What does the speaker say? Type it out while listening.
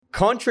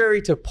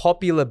Contrary to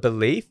popular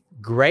belief,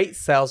 great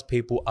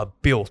salespeople are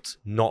built,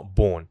 not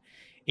born.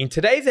 In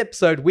today's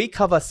episode, we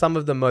cover some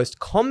of the most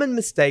common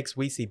mistakes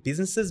we see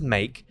businesses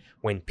make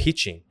when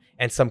pitching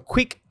and some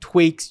quick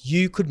tweaks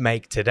you could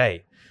make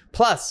today.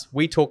 Plus,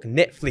 we talk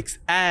Netflix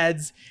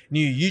ads,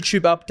 new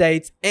YouTube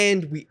updates,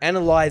 and we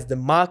analyze the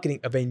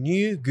marketing of a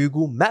new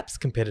Google Maps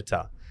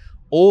competitor.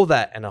 All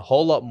that and a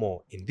whole lot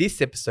more in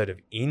this episode of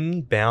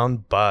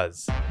Inbound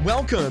Buzz.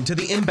 Welcome to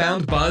the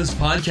Inbound Buzz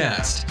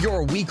Podcast,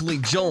 your weekly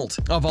jolt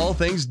of all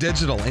things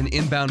digital and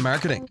inbound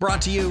marketing.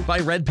 Brought to you by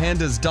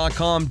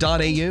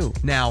redpandas.com.au.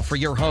 Now for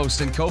your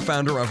host and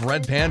co-founder of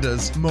Red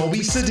Pandas, Moby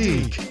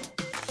Sadiq.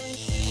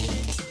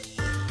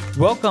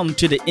 Welcome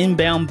to the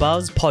Inbound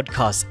Buzz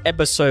Podcast,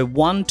 episode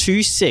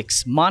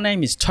 126. My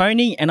name is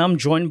Tony and I'm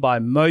joined by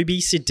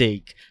Moby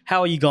Sadiq. How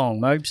are you going,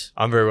 Mobes?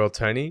 I'm very well,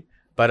 Tony.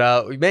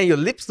 But man, your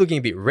lips looking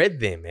a bit red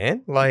there,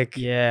 man. Like,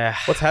 yeah.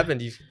 What's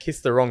happened? You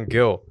kissed the wrong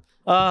girl.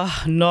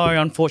 No,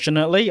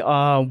 unfortunately.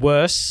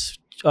 Worse.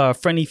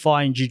 Friendly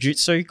fire in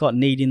jiu-jitsu, got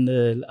kneed in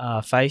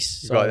the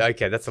face. So.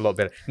 Okay, that's a lot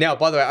better. Now,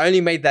 by the way, I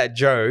only made that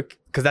joke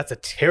because that's a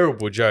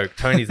terrible joke.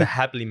 Tony's a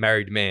happily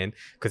married man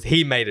because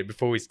he made it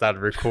before we started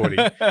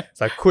recording.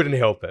 So I couldn't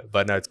help it.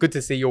 But no, it's good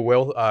to see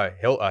you're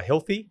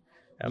healthy,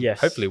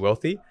 yes. Hopefully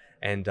wealthy.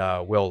 And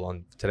well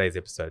on today's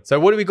episode. So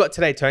what do we got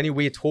today, Tony?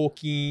 We're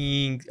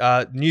talking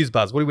news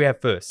buzz. What do we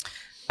have first?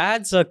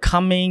 Ads are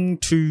coming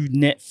to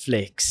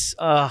Netflix.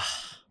 I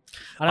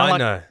don't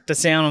like the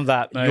sound of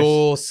that. No.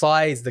 Your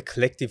sigh is the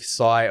collective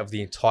sigh of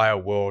the entire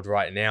world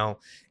right now.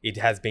 It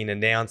has been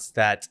announced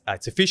that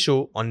it's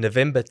official on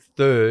November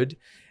 3rd.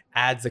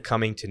 Ads are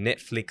coming to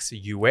Netflix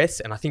US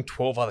and I think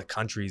 12 other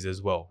countries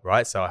as well,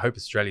 right? So I hope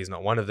Australia is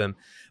not one of them.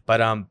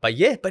 But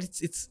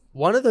it's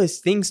one of those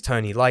things,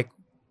 Tony, like,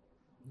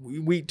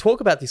 we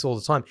talk about this all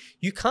the time.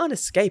 You can't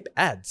escape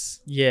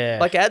ads. Yeah.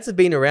 Like ads have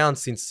been around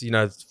since,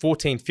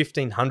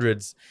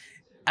 1500s.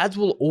 Ads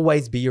will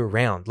always be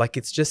around. Like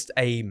it's just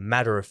a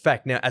matter of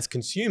fact. Now, as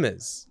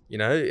consumers,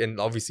 and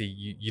obviously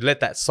you let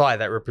that sigh,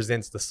 that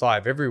represents the sigh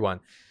of everyone.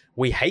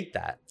 We hate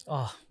that.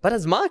 Oh. But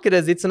as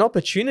marketers, it's an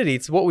opportunity.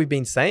 It's what we've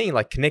been saying,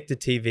 like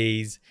connected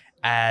TVs,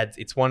 ads.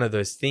 It's one of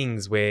those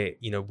things where,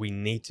 we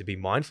need to be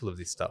mindful of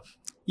this stuff.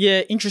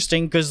 Yeah,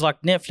 interesting because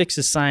like Netflix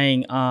is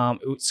saying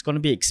it's going to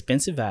be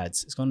expensive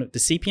ads. The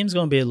CPM is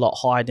going to be a lot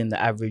higher than the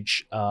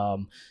average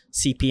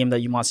CPM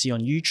that you might see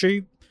on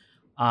YouTube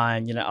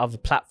and other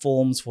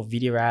platforms for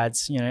video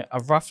ads.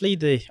 Are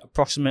roughly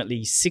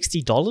approximately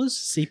 $60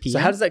 CPM. So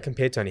how does that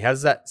compare, Tony? How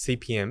does that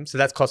CPM? So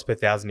that's cost per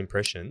 1,000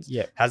 impressions.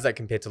 Yeah. How does that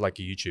compare to like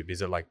a YouTube?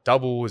 Is it like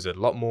double? Is it a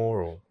lot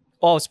more?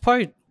 Or it's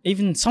probably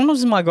even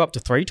sometimes it might go up to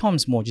 3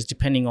 times more, just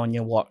depending on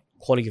what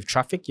quality of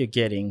traffic you're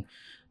getting.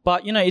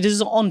 But, it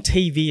is on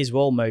TV as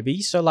well,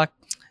 Moby. So, like,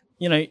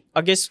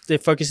 I guess they're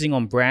focusing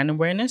on brand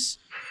awareness.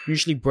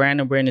 Usually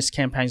brand awareness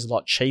campaigns are a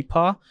lot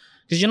cheaper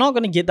because you're not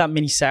going to get that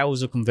many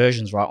sales or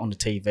conversions, right, on the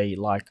TV.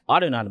 Like, I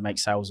don't know how to make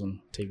sales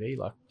on TV,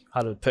 like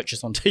how to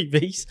purchase on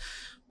TVs.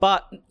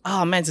 But,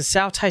 man, it's a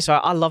sour taste.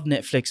 I love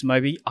Netflix,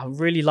 Moby. I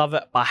really love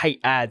it, but I hate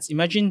ads.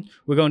 Imagine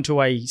we're going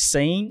to a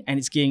scene and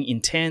it's getting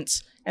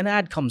intense and an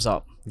ad comes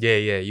up. Yeah.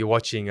 You're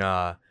watching...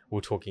 we're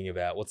talking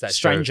about, what's that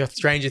Stranger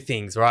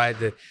Things, right?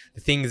 The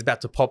thing is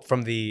about to pop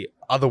from the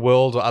other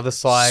world or other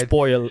side.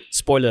 Spoiler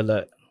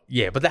alert.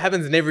 Yeah, but that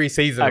happens in every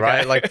season, okay.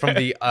 Right? Like from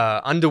the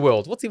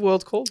underworld. What's the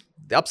world called?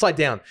 The Upside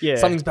Down. Yeah.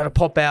 Something's about to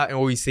pop out and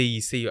all you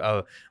see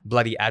a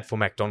bloody ad for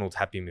McDonald's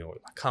Happy Meal.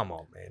 Like, come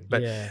on, man.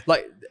 But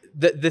like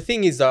the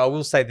thing is, though, I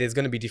will say there's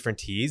going to be different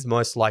tiers.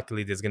 Most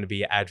likely there's going to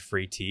be an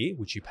ad-free tier,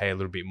 which you pay a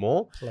little bit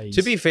more. Please.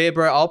 To be fair,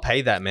 bro, I'll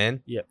pay that,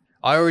 man. Yep.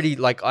 I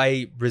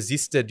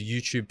resisted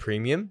YouTube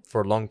Premium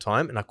for a long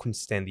time and I couldn't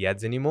stand the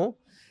ads anymore.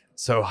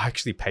 So I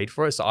actually paid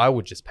for it. So I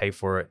would just pay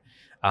for it.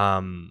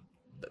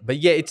 But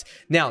yeah,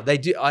 they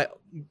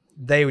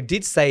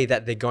did say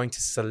that they're going to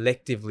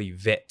selectively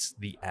vet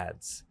the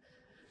ads.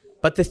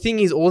 But the thing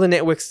is, all the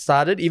networks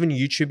started, even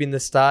YouTube in the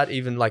start,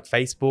 even like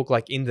Facebook,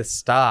 like in the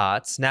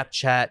start,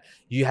 Snapchat,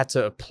 you had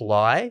to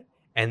apply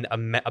and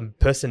a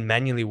person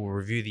manually will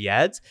review the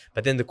ads.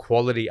 But then the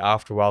quality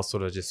after a while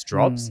sort of just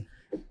drops.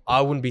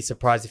 I wouldn't be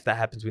surprised if that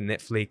happens with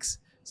Netflix.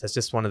 So it's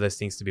just one of those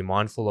things to be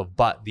mindful of.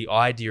 But the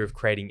idea of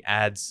creating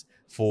ads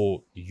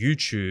for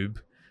YouTube,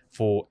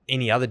 for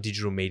any other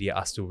digital media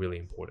are still really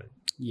important.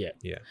 Yeah.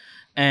 Yeah.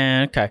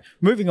 And okay,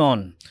 moving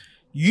on.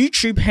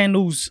 YouTube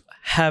handles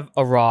have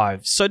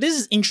arrived. So this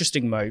is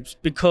interesting, Mobes,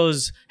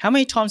 because how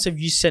many times have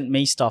you sent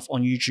me stuff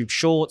on YouTube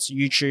Shorts,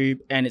 YouTube,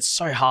 and it's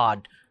so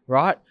hard,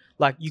 right?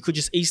 Like you could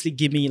just easily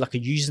give me like a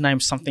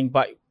username, something,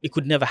 but it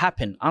could never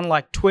happen.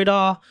 Unlike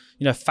Twitter,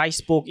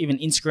 Facebook, even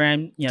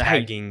Instagram,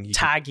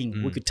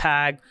 tagging. We could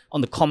tag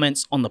on the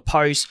comments, on the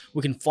post.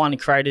 We can find the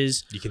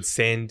creators. You can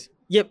send.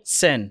 Yep,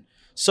 send.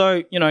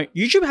 So,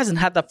 YouTube hasn't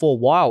had that for a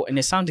while and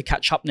they're starting to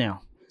catch up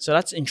now. So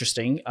that's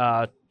interesting,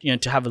 to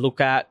have a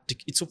look at.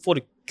 It's for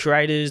the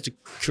curators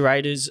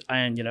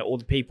and, all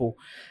the people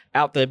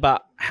out there.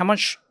 But how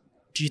much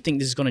do you think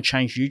this is going to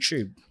change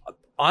YouTube?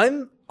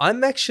 I'm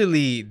I'm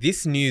actually,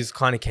 this news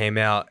kind of came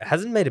out, it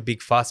hasn't made a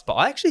big fuss, but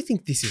I actually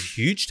think this is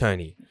huge,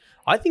 Tony.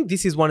 I think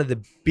this is one of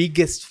the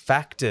biggest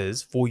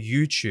factors for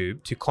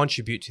YouTube to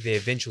contribute to their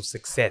eventual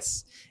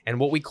success and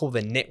what we call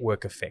the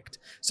network effect.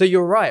 So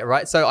you're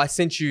right? So I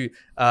sent you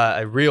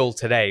a reel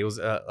today. It was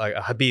like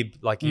a Habib,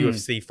 like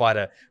UFC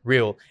fighter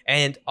reel.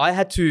 And I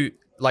had to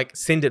like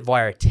send it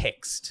via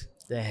text.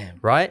 Damn.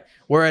 Right?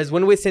 Whereas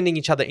when we're sending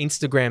each other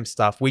Instagram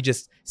stuff, we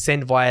just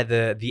send via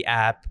the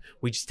app.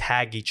 We just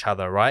tag each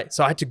other, right?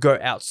 So I had to go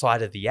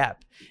outside of the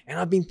app. And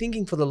I've been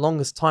thinking for the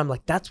longest time,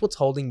 like that's what's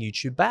holding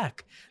YouTube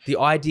back. The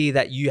idea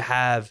that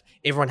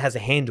everyone has a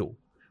handle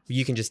where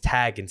you can just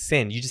tag and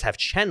send. You just have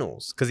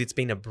channels because it's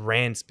been a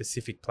brand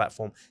specific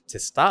platform to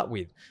start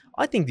with.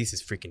 I think this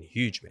is freaking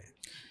huge, man.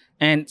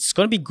 And it's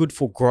going to be good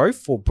for growth,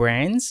 for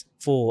brands,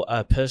 for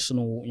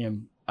personal,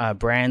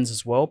 brands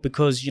as well,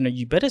 because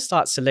you better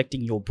start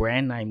selecting your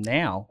brand name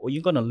now or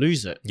you're going to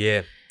lose it.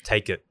 Yeah,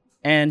 take it.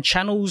 And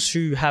channels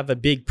who have a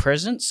big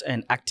presence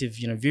and active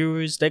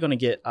viewers, they're going to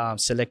get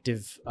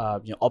selective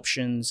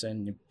options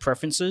and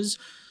preferences.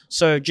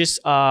 So just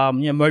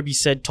Moby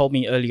told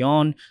me early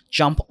on,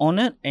 jump on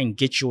it and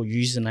get your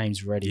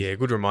usernames ready. Yeah,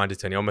 good reminder,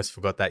 Tony. I almost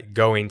forgot that.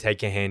 Go in,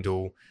 take your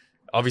handle.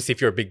 Obviously,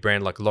 if you're a big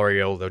brand like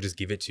L'Oreal, they'll just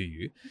give it to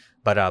you.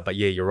 But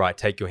yeah, you're right.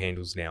 Take your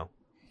handles now.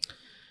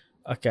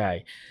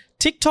 Okay.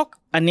 TikTok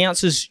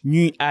announces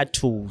new ad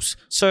tools.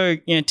 So,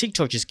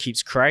 TikTok just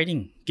keeps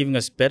creating, giving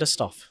us better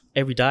stuff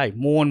every day,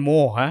 more and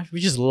more, huh?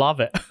 We just love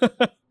it.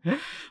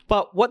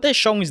 But what they're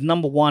showing is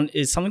number one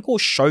is something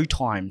called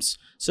showtimes.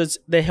 So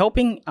they're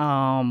helping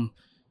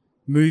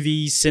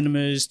movies,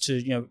 cinemas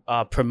to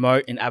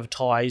promote and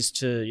advertise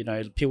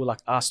to people like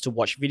us to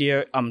watch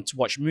to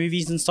watch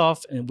movies and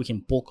stuff, and we can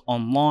book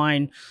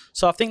online.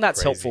 So I think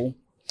that's helpful.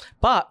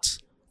 But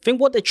I think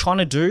what they're trying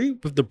to do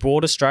with the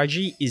broader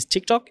strategy is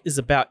TikTok is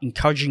about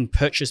encouraging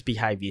purchase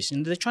behaviors,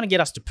 and they're trying to get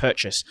us to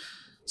purchase.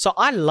 So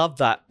I love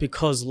that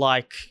because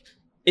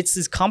it's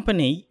this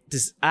company,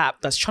 this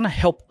app that's trying to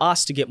help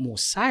us to get more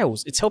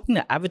sales. It's helping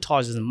the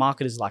advertisers and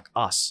marketers like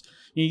us.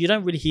 You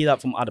don't really hear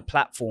that from other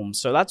platforms.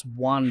 So that's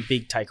one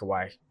big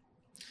takeaway.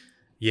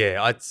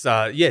 Yeah, it's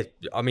I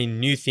mean,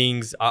 new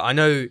things. I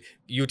know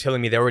you were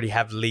telling me they already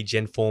have lead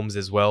gen forms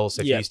as well.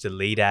 So if you used to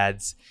lead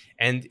ads,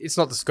 and it's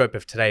not the scope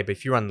of today, but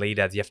if you run lead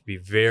ads, you have to be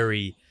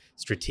very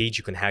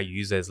strategic on how you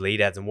use those lead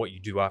ads and what you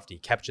do after you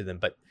capture them.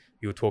 But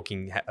you were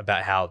talking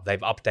about how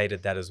they've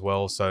updated that as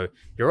well. So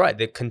you're right,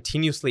 they're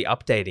continuously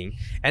updating.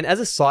 And as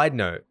a side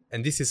note,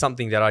 and this is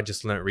something that I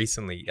just learned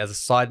recently, as a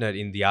side note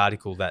in the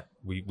article that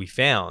we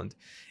found,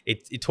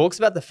 it talks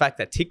about the fact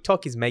that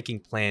TikTok is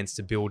making plans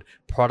to build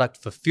product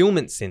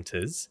fulfillment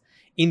centers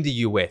in the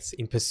US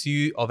in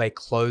pursuit of a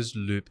closed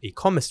loop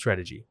e-commerce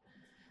strategy.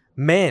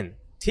 Man,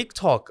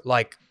 TikTok,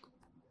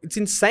 it's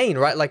insane,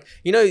 right?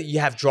 You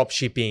have drop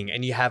shipping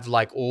and you have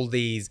all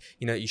these,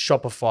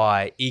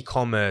 Shopify,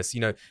 e-commerce,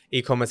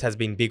 e-commerce has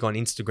been big on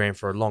Instagram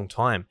for a long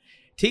time.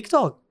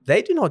 TikTok,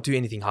 they do not do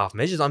anything half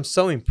measures. I'm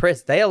so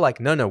impressed. They are like,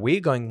 no,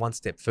 we're going one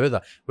step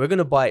further. We're going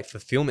to buy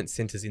fulfillment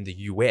centers in the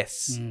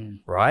US,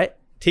 right?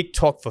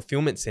 TikTok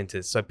fulfillment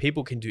centers. So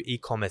people can do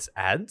e-commerce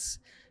ads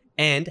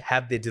and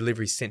have their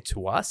delivery sent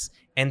to us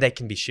and they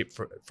can be shipped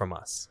from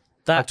us.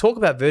 Talk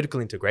about vertical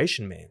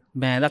integration, man.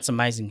 Man, that's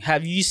amazing.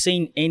 Have you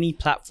seen any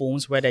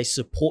platforms where they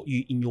support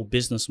you in your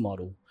business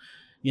model?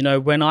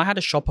 When I had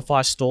a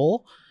Shopify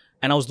store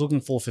and I was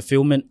looking for a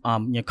fulfillment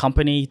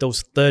company,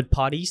 those third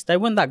parties, they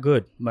weren't that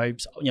good,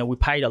 Mobes. We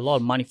paid a lot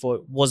of money for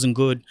it. Wasn't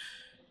good.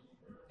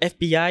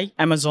 FBA,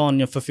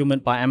 Amazon,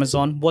 fulfillment by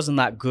Amazon, wasn't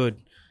that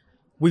good.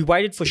 We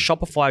waited for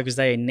Shopify because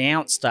they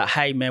announced that,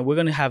 hey, man, we're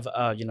going to have,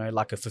 a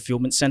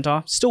fulfillment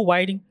center. Still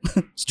waiting.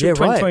 Still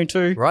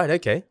 2022. Right,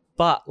 okay.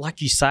 But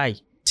like you say,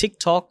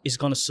 TikTok is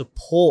going to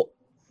support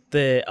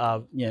the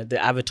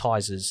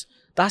advertisers.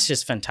 That's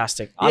just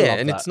fantastic. I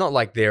love that. It's not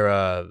like they're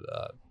a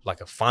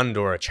fund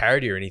or a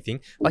charity or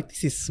anything.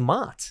 This is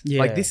smart.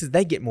 Yeah.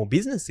 They get more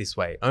business this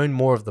way, own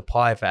more of the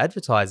pie for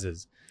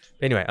advertisers.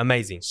 Anyway,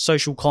 amazing.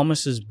 Social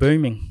commerce is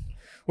booming.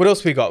 What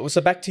else we got?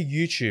 So back to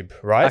YouTube,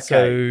 right?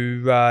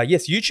 Okay. So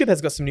yes, YouTube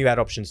has got some new ad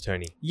options,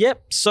 Tony.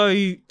 Yep. So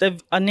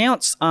they've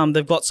announced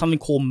they've got something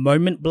called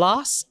Moment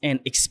Blasts and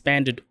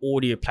expanded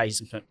audio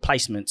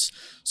placements.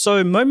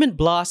 So Moment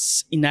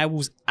Blasts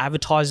enables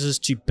advertisers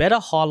to better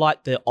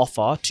highlight their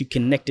offer to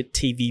connected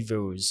TV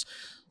viewers.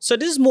 So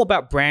this is more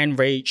about brand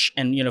reach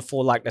and,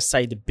 for let's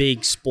say the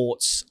big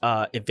sports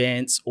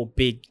events or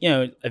big,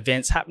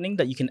 events happening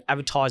that you can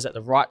advertise at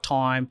the right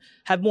time,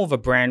 have more of a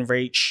brand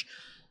reach.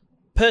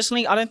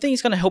 Personally, I don't think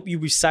it's going to help you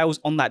with sales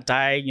on that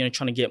day,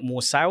 trying to get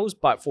more sales.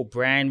 But for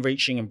brand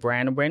reaching and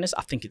brand awareness,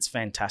 I think it's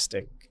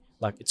fantastic.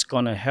 It's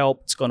going to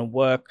help. It's going to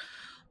work.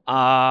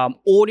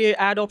 Audio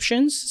ad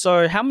options.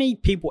 So how many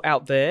people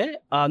out there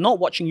are not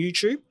watching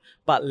YouTube,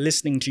 but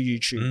listening to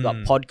YouTube, like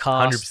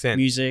podcasts, 100%.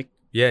 Music?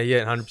 Yeah,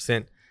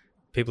 100%.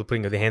 People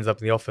putting their hands up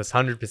in the office,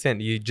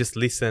 100%. You just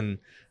listen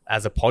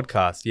as a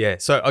podcast. Yeah.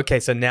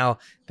 So now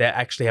they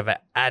actually have an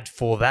ad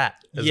for that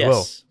as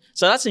well.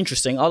 So that's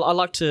interesting. I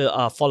like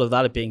to follow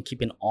that a bit and keep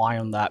an eye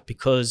on that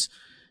because,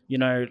 you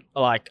know,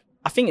 like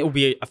I think it will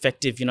be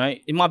effective. You know,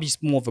 it might be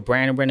more of a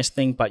brand awareness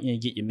thing, but you know,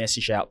 get your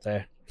message out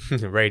there.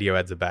 Radio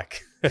ads are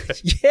back.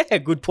 Yeah,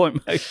 good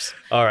point, Mopes.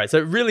 All right. So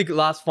really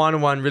last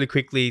final one really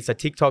quickly. So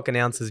TikTok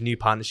announces new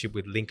partnership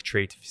with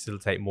Linktree to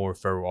facilitate more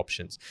referral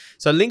options.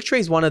 So Linktree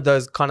is one of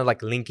those kind of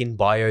like link in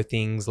bio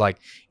things, like,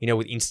 you know,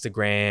 with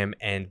Instagram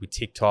and with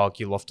TikTok,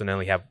 you'll often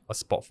only have a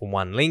spot for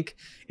one link.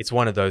 It's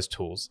one of those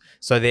tools.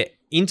 So they're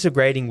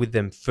integrating with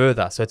them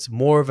further. So it's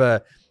more of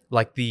a,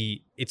 like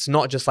it's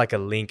not just like a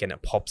link and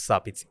it pops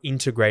up. It's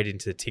integrated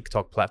into the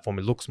TikTok platform.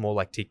 It looks more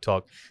like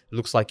TikTok. It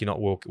looks like you're not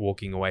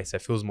walking away. So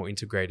it feels more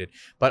integrated.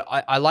 But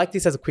I like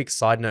this as a quick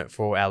side note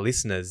for our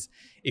listeners.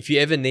 If you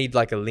ever need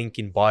like a link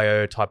in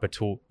bio type of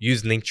tool,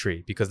 use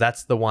Linktree, because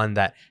that's the one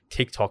that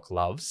TikTok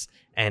loves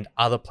and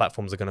other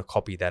platforms are going to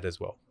copy that as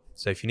well.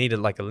 So if you need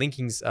like a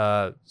linking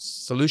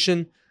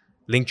solution,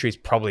 Linktree is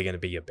probably going to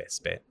be your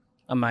best bet.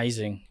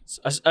 Amazing.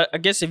 So I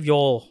guess if you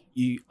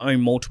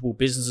own multiple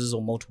businesses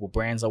or multiple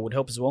brands, that would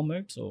help as well,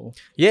 Mooks, or?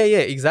 Yeah,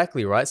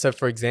 exactly, right? So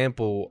for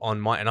example,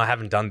 and I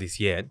haven't done this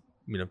yet,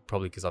 you know,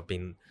 probably because I've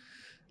been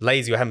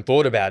lazy or haven't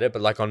thought about it,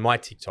 but like on my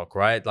TikTok,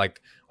 right?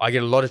 Like I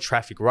get a lot of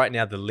traffic. Right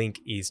now, the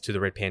link is to the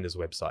Red Pandas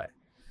website.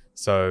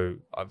 So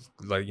I've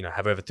like, you know,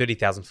 have over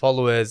 30,000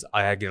 followers.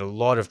 I get a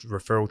lot of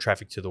referral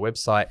traffic to the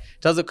website.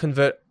 Does it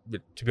convert?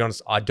 To be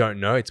honest, I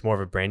don't know. It's more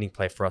of a branding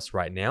play for us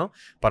right now,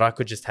 but I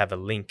could just have a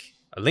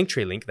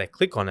Linktree link, they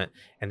click on it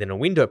and then a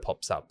window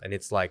pops up and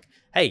it's like,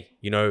 hey,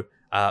 you know,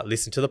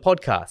 listen to the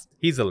podcast.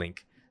 Here's a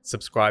link.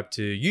 Subscribe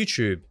to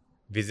YouTube,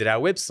 visit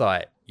our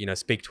website, you know,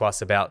 speak to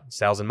us about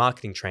sales and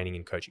marketing training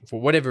and coaching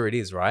for whatever it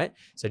is, right?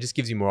 So it just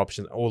gives you more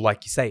options, or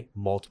like you say,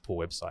 multiple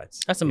websites.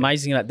 That's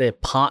amazing that they're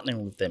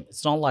partnering with them.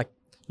 It's not like,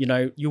 you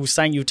know, you were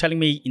telling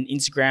me in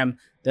Instagram,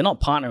 they're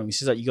not partnering. It's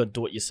just that you got to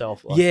do it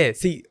yourself. Like. Yeah.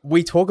 See,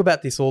 we talk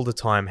about this all the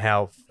time,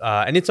 how,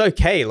 and it's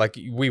okay. Like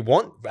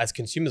as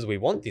consumers, we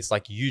want this,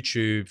 like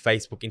YouTube,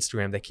 Facebook,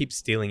 Instagram, they keep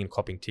stealing and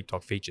copying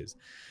TikTok features.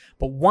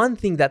 But one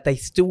thing that they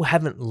still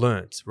haven't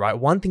learnt, right?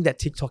 One thing that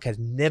TikTok has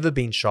never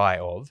been shy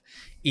of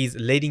is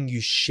letting you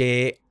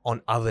share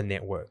on other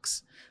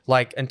networks.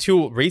 Like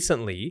until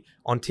recently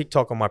on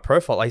TikTok, on my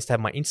profile, I used to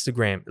have my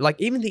Instagram, like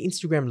even the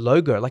Instagram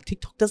logo, like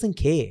TikTok doesn't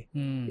care.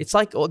 It's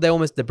like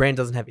the brand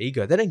doesn't have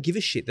ego. They don't give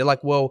a shit. They're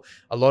like, well,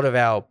 a lot of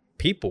our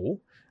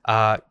people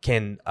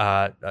can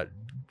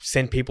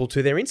send people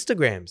to their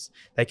Instagrams.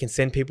 They can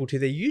send people to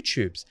their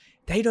YouTubes.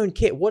 They don't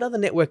care. What other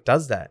network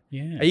does that?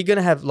 Yeah. Are you going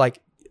to have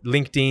like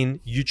LinkedIn,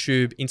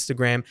 YouTube,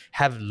 Instagram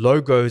have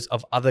logos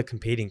of other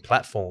competing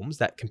platforms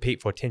that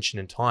compete for attention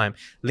and time,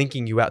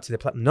 linking you out to their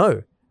platform?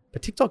 No.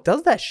 But TikTok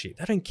does that shit.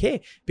 They don't care,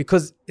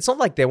 because it's not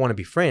like they want to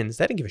be friends.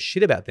 They don't give a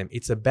shit about them.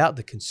 It's about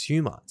the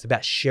consumer. It's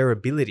about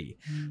shareability.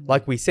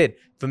 Like we said,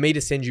 for me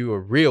to send you a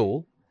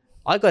reel,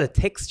 I got to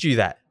text you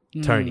that,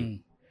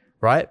 Tony,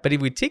 right? But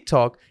if with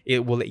TikTok,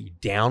 it will let you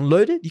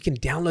download it. You can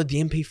download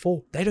the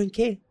MP4. They don't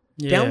care.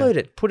 Yeah. Download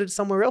it, put it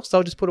somewhere else.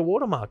 They'll just put a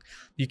watermark.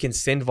 You can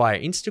send via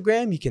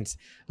Instagram. You can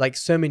like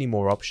so many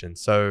more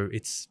options. So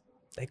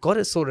they got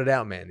it sorted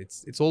out, man.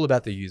 It's all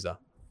about the user.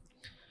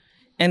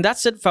 And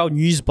that's it for our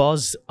news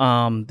buzz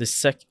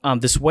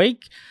this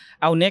week.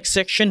 Our next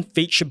section,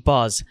 feature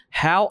buzz,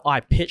 how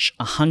I pitch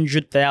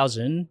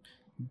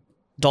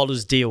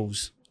 $100,000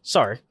 deals.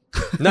 Sorry.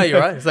 No, you're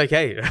right. It's like,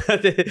 hey,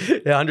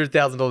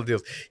 $100,000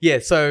 deals. Yeah.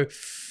 So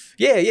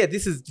yeah,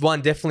 this is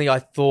one definitely. I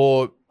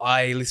thought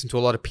I listen to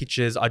a lot of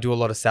pitches. I do a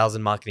lot of sales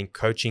and marketing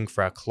coaching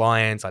for our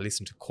clients. I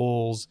listen to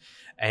calls,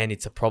 and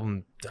it's a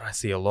problem that I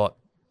see a lot.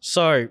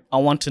 So I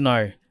want to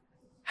know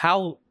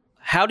how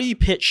do you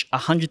pitch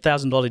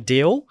 $100,000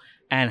 deal,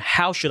 and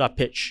how should I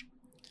pitch?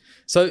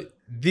 So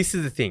this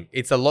is the thing.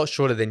 It's a lot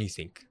shorter than you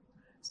think.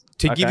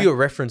 To give you a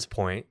reference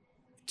point,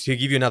 to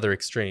give you another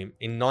extreme,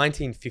 in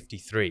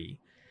 1953,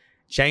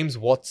 James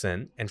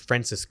Watson and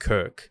Francis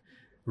Crick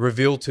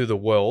revealed to the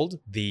world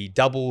the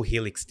double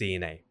helix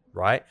DNA,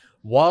 right?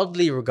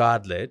 Widely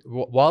regarded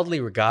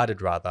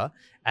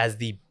as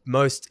the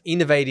most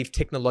innovative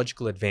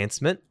technological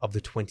advancement of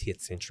the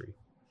 20th century,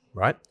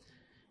 right?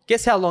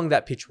 Guess how long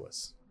that pitch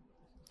was?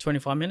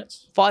 25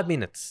 minutes? 5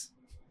 minutes.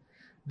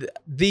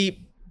 The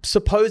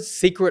supposed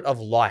secret of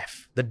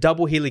life, the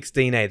double helix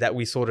DNA that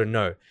we sort of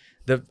know,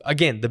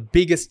 the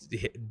biggest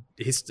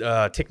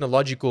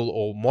technological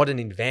or modern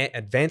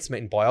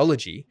advancement in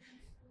biology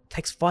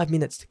takes 5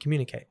 minutes to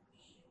communicate.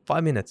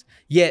 5 minutes.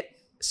 Yet,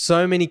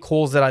 so many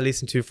calls that I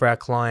listen to for our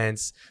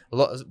clients, a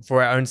lot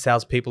for our own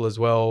salespeople as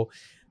well,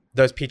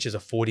 those pitches are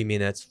 40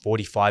 minutes,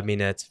 45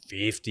 minutes,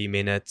 50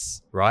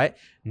 minutes, right?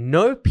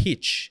 No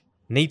pitch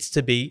needs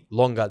to be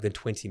longer than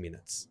 20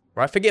 minutes,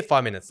 right? Forget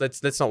 5 minutes.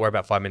 Let's not worry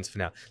about 5 minutes for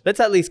now. Let's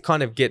at least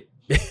kind of get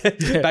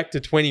back to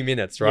 20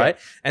 minutes, right?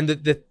 Yeah. And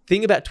the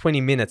thing about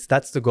 20 minutes,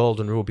 that's the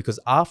golden rule, because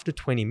after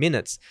 20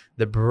 minutes,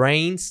 the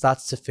brain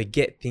starts to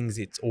forget things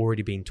it's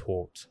already been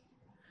taught.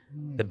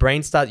 The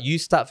brain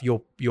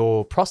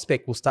your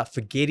prospect will start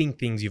forgetting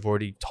things you've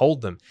already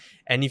told them.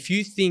 And if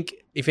you think,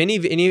 if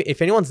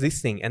anyone's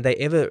listening and they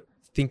ever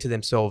think to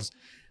themselves,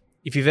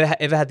 if you've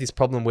ever had this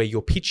problem where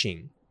you're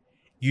pitching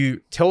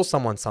you tell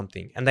someone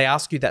something and they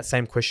ask you that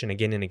same question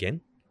again and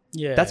again,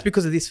 Yeah. that's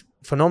because of this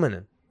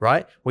phenomenon,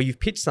 right? Where you've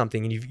pitched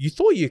something and you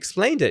thought you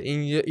explained it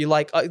and you're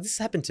like, oh, this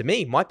happened to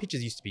me. My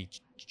pitches used to be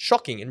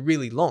shocking and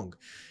really long.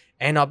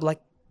 And I'm like,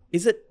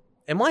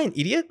 am I an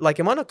idiot? Like,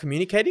 am I not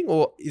communicating,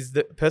 or is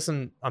the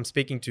person I'm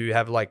speaking to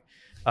have like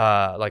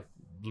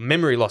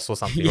memory loss or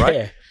something, yeah.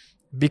 right?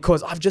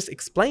 Because I've just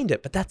explained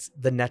it, but that's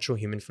the natural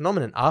human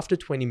phenomenon. After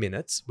 20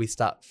 minutes, we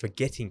start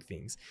forgetting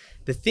things.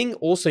 The thing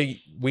also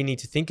we need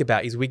to think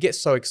about is we get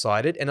so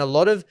excited, and a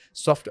lot of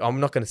software, I'm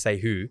not going to say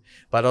who,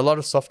 but a lot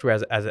of software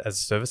as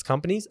service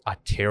companies are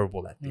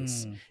terrible at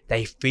this.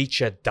 They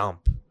feature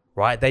dump,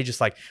 right? They just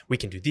like, we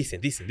can do this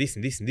and this and this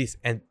and this and this.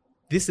 And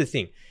this is the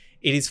thing.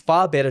 It is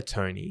far better,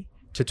 Tony,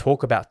 to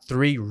talk about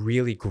 3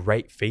 really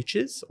great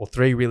features or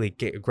 3 really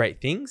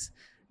great things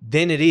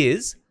than it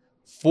is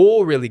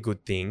 4 really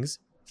good things,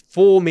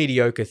 4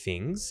 mediocre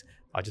things.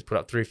 I just put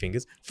up 3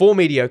 fingers. 4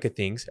 mediocre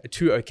things,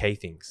 2 okay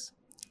things.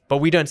 But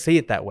we don't see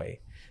it that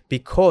way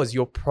because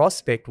your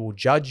prospect will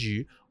judge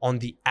you on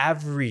the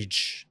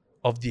average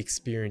of the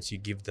experience you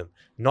give them,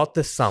 not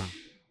the sum.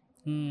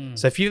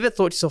 So if you've ever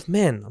thought to yourself,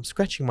 man, I'm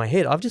scratching my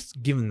head, I've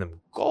just given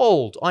them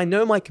gold. I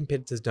know my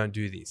competitors don't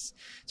do this.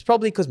 It's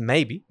probably because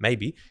maybe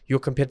your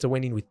competitor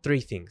went in with 3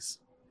 things,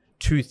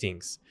 2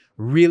 things,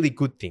 really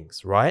good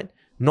things, right?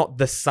 Not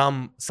the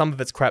sum. Some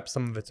of it's crap,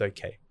 some of it's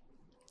okay.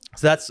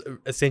 So that's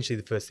essentially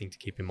the first thing to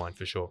keep in mind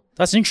for sure.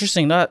 That's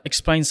interesting. That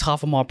explains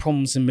half of my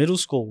problems in middle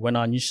school when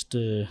I used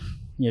to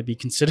be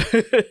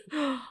considered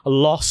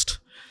lost.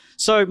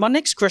 So my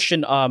next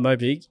question,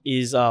 Moby,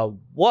 is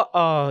what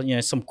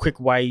are some quick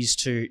ways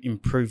to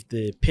improve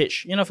the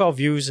pitch? For our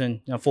viewers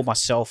and for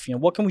myself,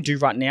 what can we do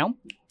right now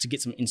to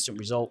get some instant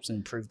results and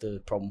improve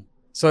the problem?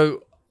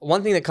 So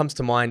one thing that comes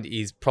to mind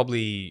is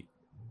probably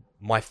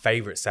my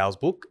favorite sales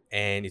book,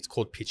 and it's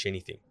called Pitch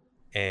Anything.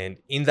 And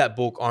in that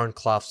book, Oren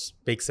Klaff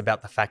speaks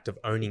about the fact of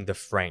owning the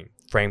frame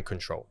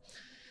control.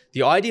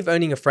 The idea of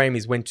owning a frame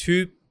is when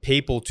 2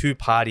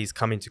 parties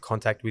come into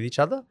contact with each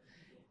other,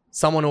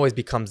 someone always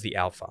becomes the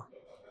alpha.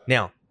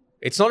 Now,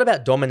 it's not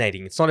about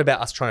dominating. It's not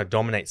about us trying to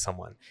dominate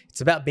someone.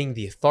 It's about being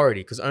the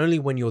authority, because only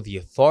when you're the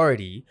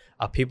authority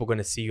are people going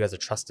to see you as a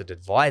trusted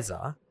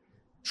advisor,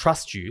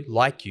 trust you,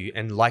 like you,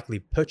 and likely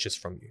purchase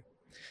from you.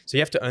 So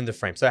you have to own the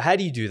frame. So how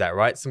do you do that,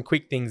 right? Some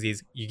quick things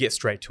is you get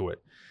straight to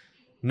it.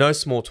 No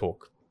small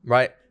talk,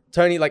 right?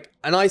 Tony,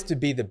 and I used to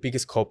be the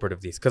biggest culprit of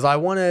this because I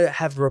want to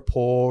have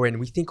rapport and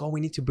we think, we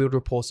need to build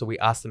rapport. So we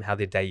ask them how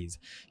their day is.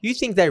 You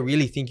think they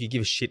really think you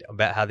give a shit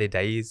about how their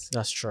day is?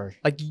 That's true.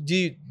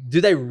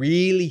 Do they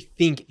really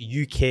think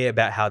you care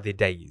about how their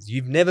day is?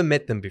 You've never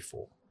met them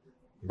before,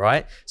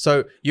 right?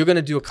 So you're going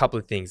to do a couple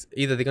of things.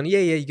 Either they're going to,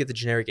 you get the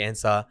generic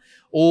answer,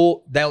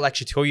 or they'll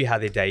actually tell you how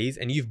their day is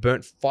and you've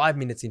burnt 5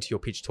 minutes into your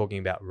pitch talking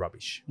about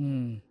rubbish.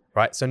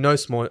 Right? So no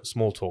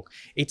small talk.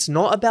 It's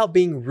not about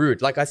being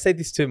rude. Like I said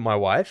this to my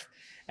wife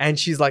and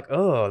she's like,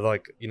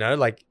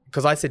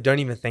 because I said, don't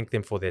even thank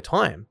them for their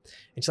time.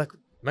 And she's like,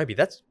 maybe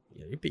that's,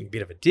 you're being a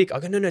bit of a dick. I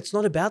go, no, it's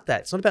not about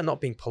that. It's not about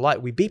not being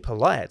polite. We be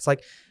polite. It's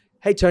like,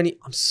 hey, Tony,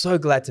 I'm so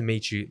glad to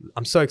meet you.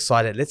 I'm so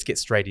excited. Let's get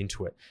straight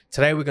into it.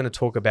 Today, we're going to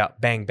talk about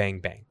bang,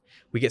 bang, bang.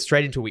 We get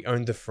straight into it. We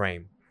own the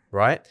frame,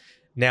 right?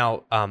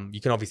 Now, you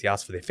can obviously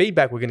ask for their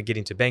feedback. We're going to get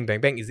into bang, bang,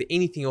 bang. Is there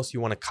anything else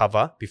you want to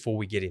cover before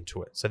we get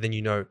into it? So then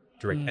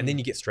direct, and then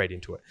you get straight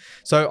into it.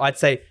 So I'd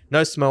say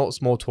no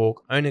small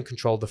talk, own and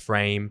control the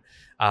frame.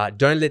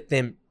 Don't let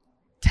them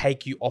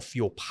take you off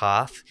your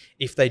path.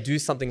 If they do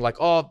something like,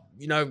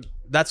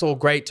 that's all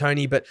great,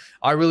 Tony, but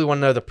I really want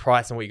to know the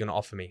price and what you're going to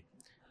offer me.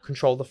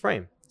 Control the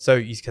frame. So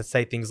you can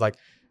say things like,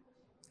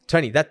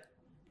 Tony,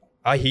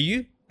 I hear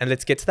you, and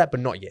let's get to that, but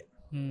not yet.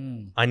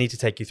 I need to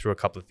take you through a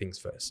couple of things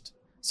first.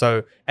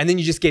 So, and then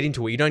you just get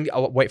into it. You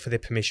don't wait for their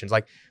permissions.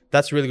 Like,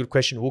 that's a really good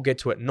question. We'll get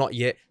to it. Not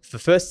yet. The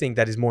first thing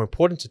that is more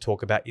important to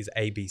talk about is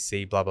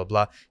ABC, blah, blah,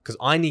 blah. Because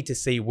I need to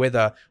see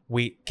whether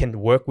we can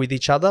work with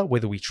each other,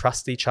 whether we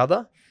trust each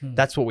other.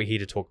 That's what we're here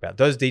to talk about.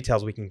 Those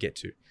details we can get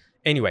to.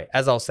 Anyway,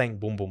 as I was saying,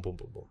 boom, boom, boom,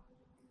 boom, boom.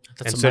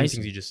 That's and certain amazing.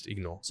 things you just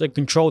ignore. So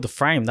control the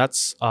frame.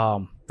 That's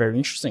very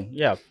interesting.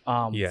 Yeah.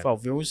 For our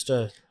viewers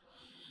to.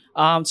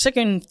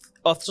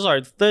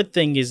 The third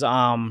thing is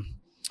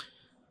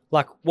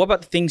what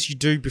about the things you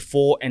do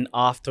before and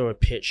after a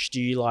pitch?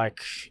 Do you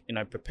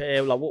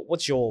prepare?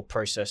 What's your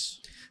process?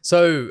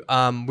 So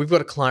we've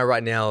got a client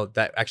right now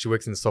that actually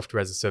works in the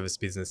software as a service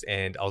business,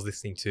 and I was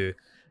listening to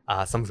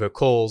some of her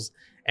calls,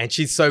 and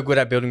she's so good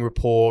at building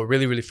rapport,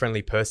 really, really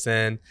friendly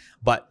person.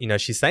 But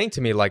she's saying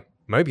to me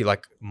Moby,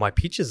 my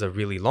pitches are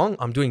really long.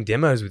 I'm doing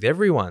demos with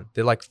everyone.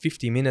 They're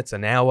 50 minutes,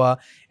 an hour,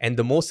 and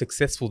the more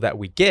successful that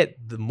we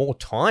get, the more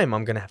time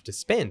I'm going to have to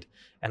spend,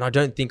 and I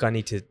don't think I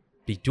need to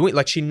be doing,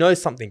 she knows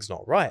something's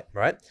not right?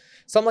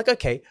 So I'm like,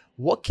 okay,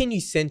 what can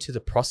you send to the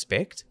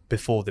prospect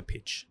before the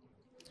pitch?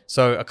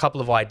 So a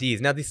couple of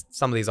ideas. Now,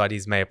 some of these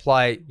ideas may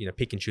apply,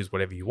 pick and choose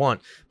whatever you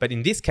want. But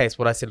in this case,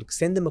 what I said, look,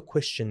 send them a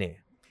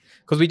questionnaire.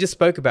 Because we just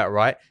spoke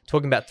about,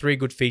 talking about 3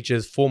 good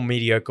features, 4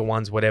 mediocre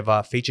ones,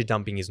 whatever. Feature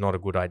dumping is not a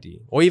good idea.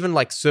 Or even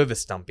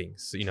service dumping,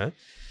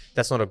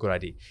 that's not a good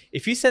idea.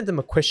 If you send them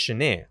a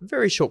questionnaire, a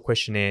very short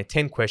questionnaire,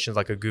 10 questions,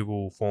 like a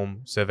Google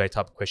form survey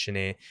type of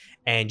questionnaire,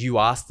 and you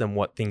ask them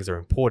what things are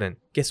important,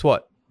 guess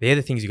what? They're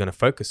the things you're going to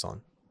focus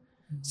on.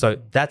 So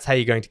that's how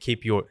you're going to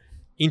keep your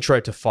intro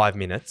to 5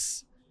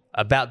 minutes,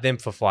 about them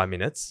for 5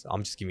 minutes.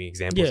 I'm just giving you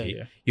examples here.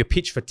 Yeah. Your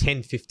pitch for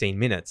 10, 15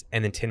 minutes,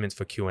 and then 10 minutes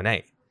for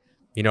Q&A.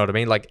 You know what I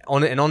mean? Like,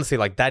 and honestly,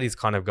 like that is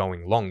kind of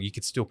going long. You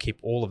could still keep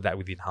all of that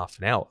within half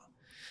an hour.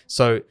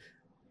 So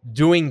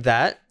doing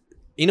that,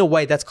 in a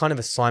way, that's kind of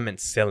assignment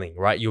selling,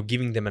 right? You're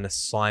giving them an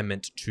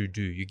assignment to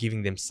do. You're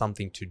giving them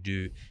something to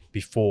do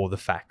before the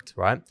fact,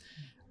 right?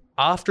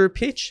 After a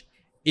pitch,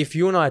 if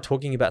you and I are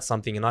talking about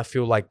something and I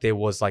feel like there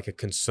was like a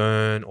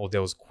concern or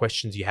there was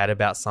questions you had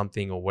about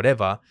something or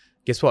whatever,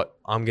 guess what?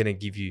 I'm going to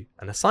give you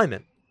an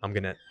assignment.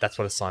 That's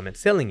what assignment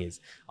selling is.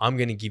 I'm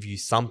going to give you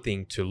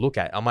something to look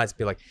at. I might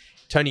be like,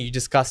 Tony, you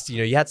discussed,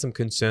 you had some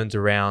concerns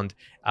around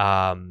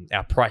our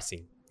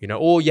pricing,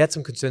 or you had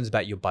some concerns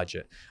about your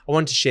budget. I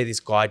wanted to share this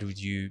guide with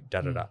you,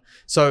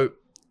 So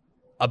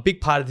a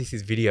big part of this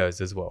is videos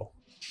as well,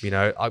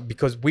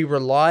 because we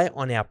rely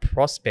on our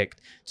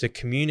prospect to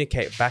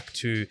communicate back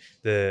to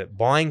the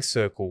buying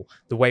circle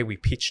the way we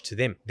pitch to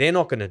them. They're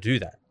not going to do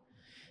that.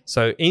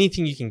 So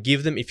anything you can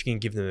give them, if you can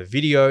give them a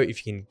video,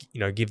 if you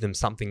can, give them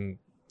something,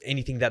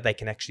 anything that they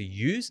can actually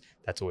use,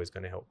 that's always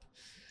going to help.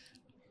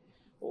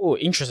 Oh,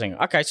 interesting.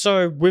 Okay,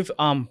 so with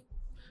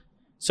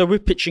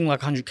pitching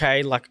like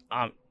 100K, like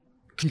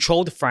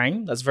control the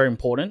frame. That's very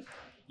important.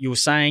 You were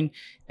saying,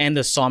 and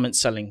the assignment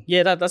selling.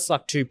 Yeah, that's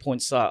like 2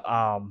 points that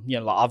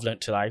like I've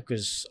learned today,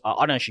 because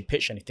I don't actually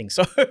pitch anything.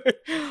 So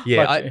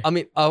yeah,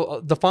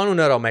 the final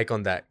note I'll make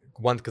on that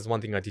because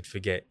one thing I did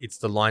forget, it's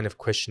the line of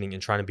questioning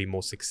and trying to be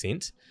more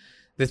succinct.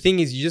 The thing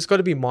is, you just got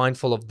to be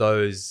mindful of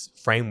those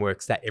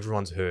frameworks that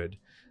everyone's heard.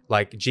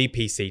 Like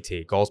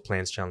GPCT, goals,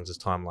 plans, challenges,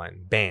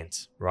 timeline,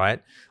 BANT,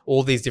 right?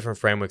 All these different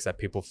frameworks that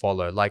people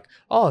follow. Like,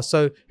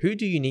 so who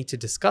do you need to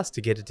discuss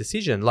to get a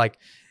decision? Like,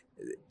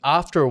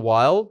 after a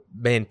while,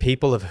 man,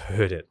 people have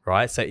heard it,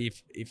 right? So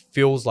it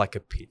feels like a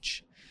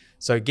pitch.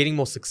 So getting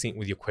more succinct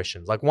with your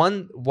questions. Like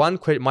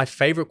my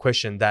favorite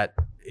question that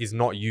is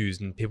not used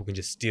and people can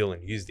just steal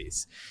and use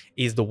this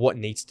is the what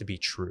needs to be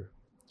true.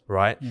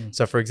 Right?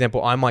 So for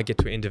example, I might get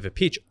to the end of a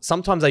pitch.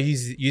 Sometimes I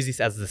use this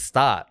as the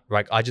start,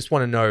 right? I just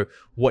want to know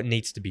what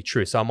needs to be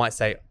true. So I might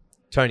say,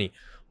 Tony,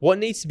 what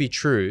needs to be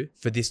true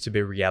for this to be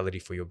a reality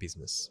for your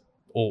business?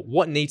 Or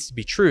what needs to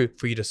be true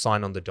for you to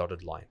sign on the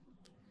dotted line?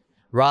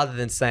 Rather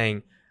than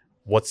saying,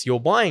 what's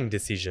your buying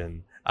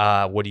decision?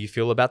 What do you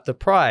feel about the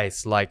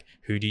price? Like,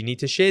 who do you need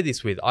to share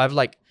this with? I've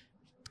like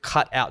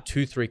cut out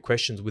 2-3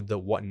 questions with the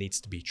what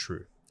needs to be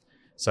true.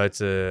 So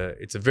it's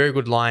a very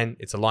good line.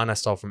 It's a line I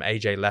stole from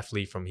AJ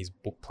Lafley from his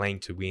book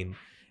Playing to Win,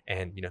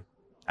 and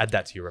add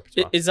that to your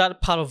repertoire. Is that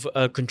part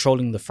of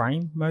controlling the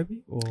frame,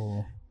 maybe?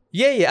 Or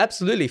yeah,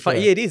 absolutely.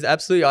 Yeah, it is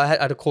absolutely. I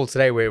had a call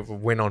today where it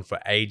went on for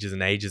ages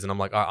and ages, and I'm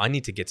like, I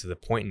need to get to the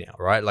point now,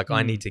 right? Like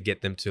I need to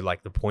get them to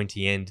like the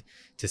pointy end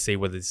to see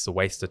whether this is a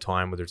waste of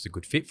time, whether it's a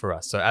good fit for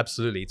us. So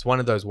absolutely, it's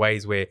one of those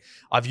ways where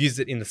I've used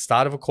it in the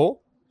start of a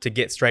call to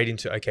get straight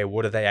into, okay,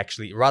 what are they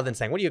actually, rather than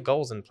saying, what are your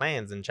goals and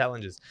plans and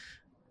challenges?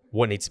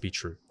 What needs to be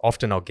true?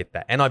 Often I'll get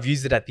that. And I've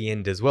used it at the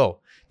end as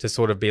well to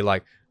sort of be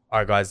like, all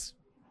right, guys,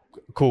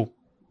 cool.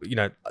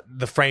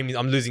 The frame,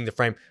 I'm losing the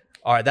frame.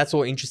 All right, that's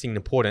all interesting and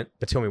important,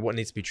 but tell me what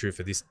needs to be true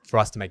for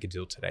us to make a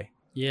deal today.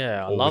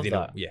 Yeah, I love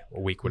that. A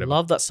week, whatever. I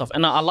love that stuff.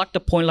 And I like the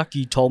point, like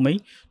you told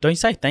me, don't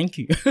say thank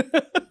you.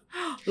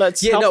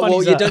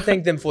 You don't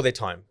thank them for their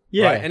time.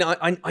 Yeah. Right?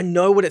 And I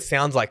know what it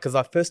sounds like, because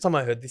the first time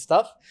I heard this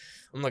stuff,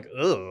 I'm like,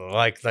 ugh,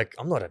 like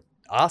I'm not an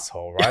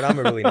asshole, right? I'm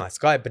a really nice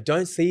guy, but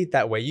don't see it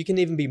that way. You can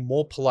even be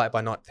more polite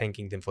by not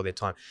thanking them for their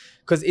time,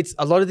 because it's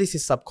a lot of this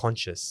is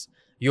subconscious.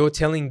 You're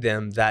telling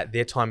them that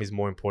their time is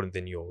more important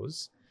than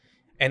yours,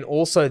 and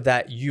also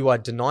that you are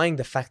denying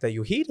the fact that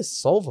you're here to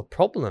solve a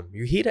problem.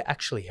 You're here to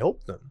actually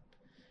help them.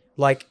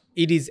 Like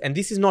it is, and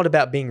this is not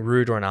about being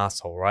rude or an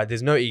asshole, right?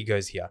 There's no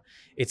egos here.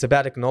 It's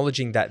about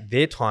acknowledging that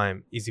their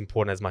time is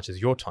important as much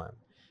as your time.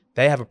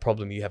 They have a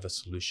problem, you have a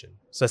solution.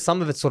 So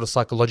some of it's sort of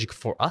psychological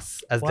for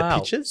us as the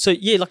pitchers. So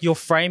yeah, like you're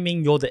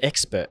framing, you're the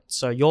expert.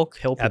 So you're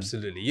helping.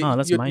 Absolutely.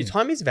 That's your amazing.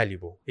 time is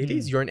valuable. It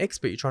is. You're an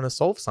expert. You're trying to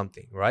solve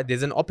something, right?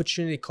 There's an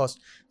opportunity cost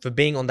for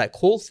being on that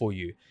call for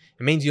you.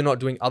 It means you're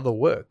not doing other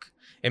work.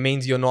 It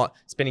means you're not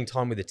spending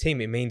time with the team.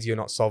 It means you're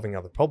not solving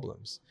other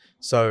problems.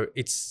 So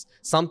it's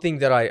something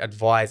that I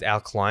advise our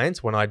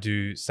clients when I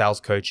do sales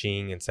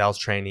coaching and sales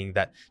training,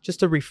 that just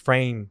to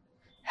reframe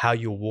how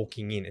you're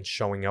walking in and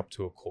showing up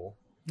to a call.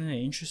 Yeah,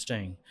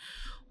 interesting.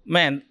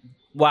 Man,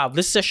 wow,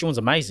 this session was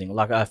amazing.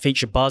 Like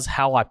feature buzz,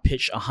 how I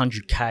pitch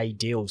 100K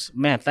deals.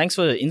 Man, thanks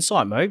for the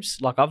insight, Mobes.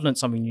 Like I've learned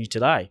something new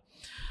today.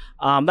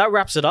 That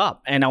wraps it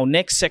up. And our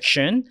next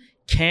section,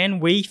 can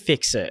we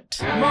fix it?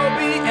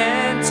 Moby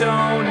and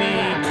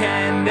Tony,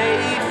 can they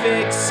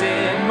fix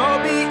it?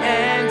 Moby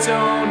and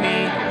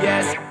Tony,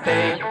 yes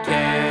they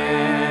can.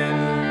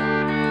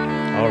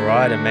 All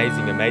right,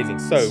 amazing.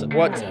 So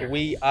what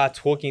we are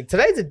talking,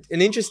 today's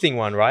an interesting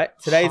one, right?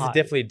 Today's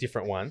definitely a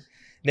different one.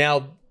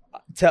 Now,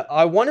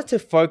 I wanted to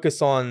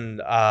focus on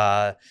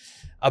a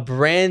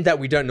brand that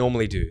we don't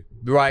normally do,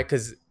 right?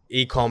 Because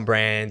e-com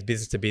brands,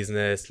 business to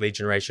business, lead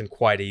generation,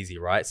 quite easy,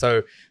 right?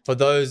 So for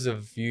those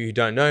of you who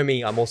don't know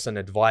me, I'm also an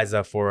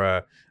advisor for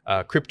a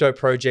crypto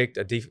project,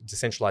 a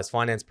decentralized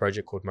finance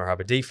project called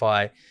Merhaba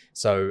DeFi.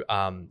 So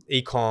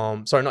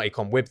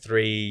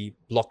Web3,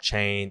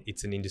 blockchain,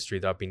 it's an industry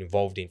that I've been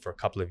involved in for a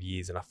couple of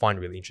years and I find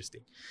really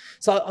interesting.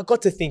 So I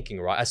got to thinking,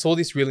 right? I saw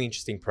this really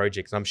interesting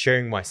project and I'm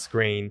sharing my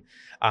screen.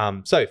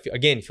 So if you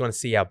want to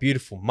see our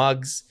beautiful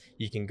mugs,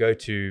 you can go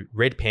to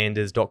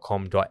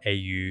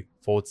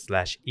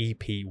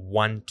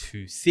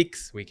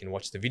redpandas.com.au/EP126. We can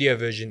watch the video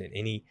version and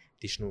any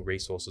additional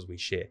resources we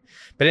share.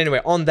 But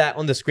anyway, on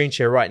the screen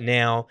share right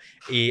now,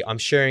 I'm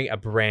sharing a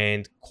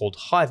brand called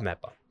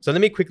Hivemapper. So let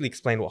me quickly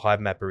explain what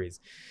Hivemapper is.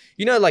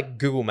 You know, like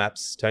Google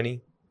Maps,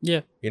 Tony?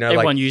 Yeah. You know,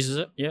 everyone like, uses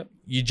it. Yeah.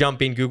 You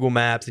jump in Google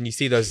Maps and you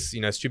see those,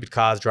 stupid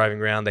cars driving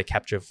around. They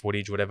capture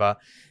footage, whatever.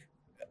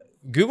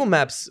 Google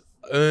Maps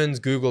earns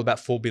Google about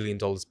 $4 billion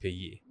per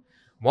year.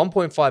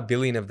 1.5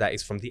 billion of that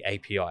is from the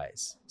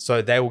APIs.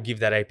 So they will give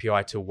that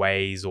API to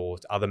Waze or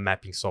other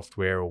mapping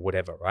software or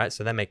whatever, right?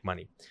 So they make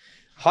money.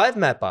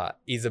 Hivemapper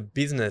is a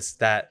business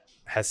that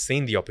has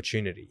seen the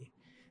opportunity.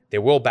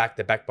 They're well backed.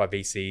 They're backed by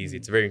VCs.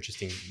 It's a very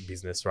interesting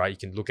business, right? You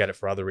can look at it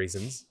for other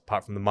reasons,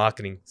 apart from the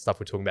marketing stuff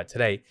we're talking about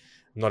today.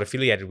 I'm not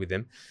affiliated with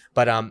them.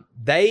 But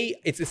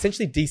it's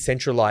essentially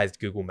decentralized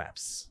Google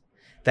Maps.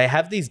 They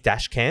have these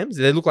dash cams.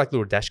 They look like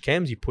little dash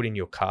cams you put in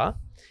your car.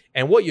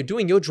 And what you're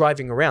doing, you're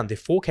driving around. They're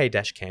 4K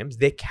dash cams.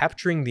 They're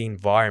capturing the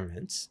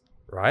environment,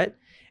 right?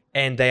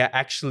 And they are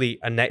actually,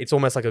 it's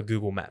almost like a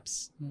Google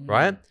Maps,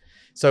 right?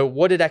 So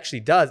what it actually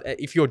does,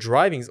 if you're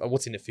driving,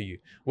 what's in it for you?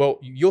 Well,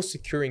 you're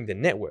securing the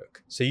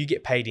network. So you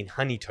get paid in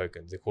honey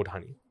tokens. They're called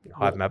honey.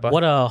 Hivemapper.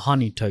 What are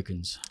honey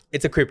tokens?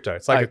 It's a crypto.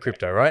 It's like a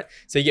crypto, right?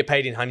 So you get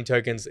paid in honey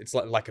tokens. It's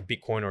like a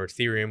Bitcoin or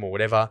Ethereum or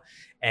whatever.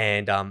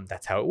 And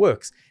that's how it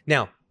works.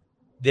 Now,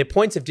 their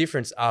points of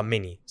difference are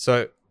many.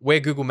 So where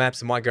Google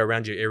Maps might go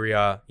around your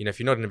area, if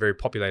you're not in a very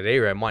populated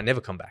area, it might never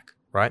come back,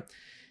 right?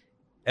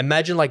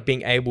 Imagine like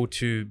being able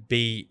to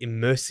be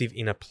immersive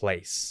in a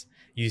place.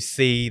 You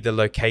see the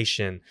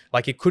location.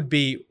 Like it could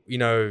be, you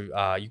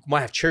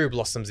might have cherry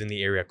blossoms in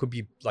the area. It could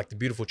be like the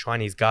beautiful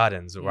Chinese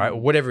gardens, right?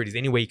 Or whatever it is,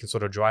 anywhere you can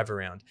sort of drive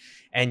around.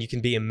 And you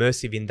can be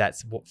immersive in that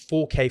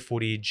 4K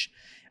footage.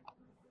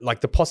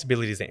 Like the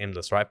possibilities are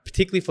endless, right?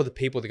 Particularly for the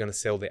people they're going to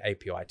sell their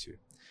API to.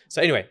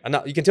 So anyway,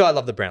 you can tell I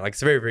love the brand. Like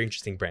it's a very, very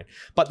interesting brand.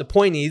 But the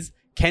point is,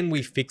 can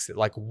we fix it?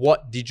 Like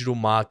what digital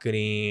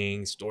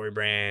marketing, story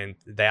brand,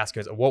 they ask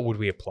us, what would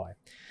we apply?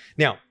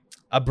 Now,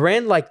 a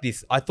brand like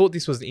this, I thought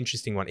this was an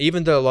interesting one.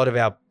 Even though a lot of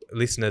our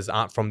listeners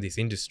aren't from this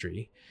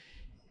industry,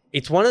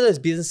 it's one of those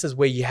businesses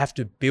where you have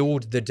to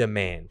build the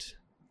demand.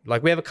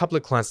 Like we have a couple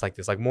of clients like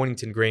this, like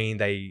Mornington Green.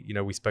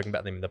 We've spoken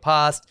about them in the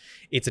past.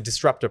 It's a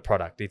disruptor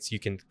product. You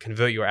can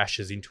convert your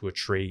ashes into a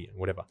tree and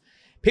whatever.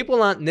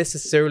 People aren't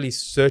necessarily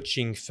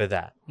searching for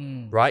that,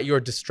 right? You're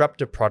a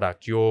disruptor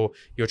product. You're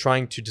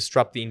trying to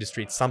disrupt the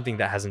industry. It's something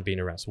that hasn't been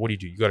around. So what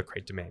do? You got to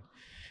create demand.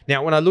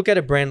 Now, when I look at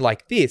a brand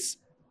like this,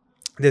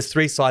 there's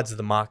three sides of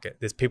the market.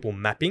 There's people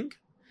mapping.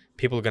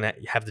 People are going to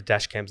have the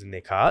dash cams in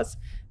their cars.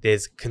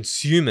 There's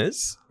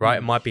consumers, right?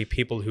 It might be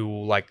people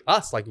who like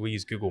us, like we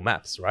use Google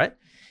Maps, right?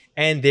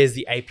 And there's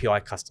the API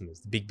customers,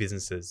 the big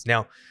businesses.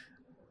 Now,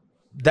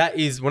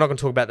 we're not going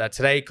to talk about that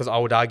today because I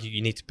would argue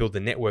you need to build the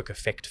network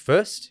effect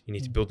first. You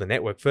need to build the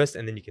network first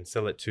and then you can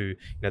sell it to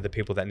the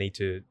people that need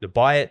to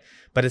buy it.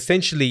 But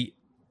essentially,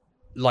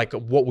 like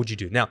what would you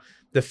do? Now,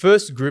 the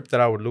first group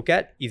that I would look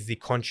at is the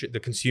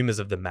consumers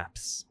of the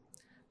maps.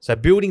 So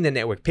building the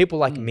network, people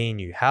like me and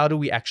you, how do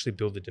we actually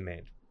build the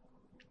demand?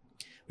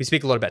 We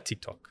speak a lot about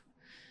TikTok.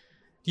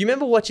 Do you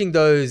remember watching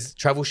those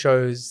travel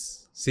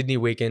shows, Sydney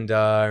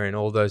Weekender and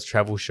all those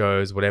travel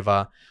shows,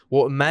 whatever?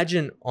 Well,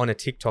 imagine on a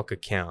TikTok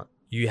account,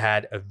 you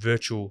had a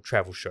virtual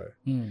travel show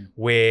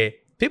where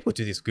people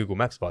do this with Google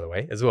Maps, by the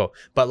way, as well.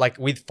 But like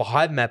for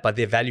Hivemapper,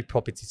 their value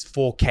prop is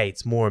 4K.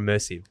 It's more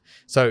immersive.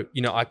 So,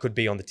 I could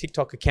be on the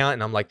TikTok account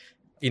and I'm like,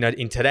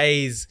 in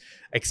today's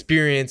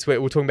experience, we're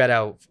talking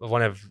about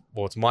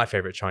it's my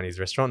favorite Chinese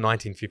restaurant,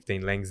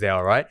 1915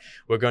 Langzhou, right?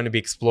 We're going to be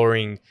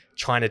exploring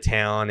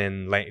Chinatown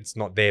and it's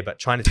not there, but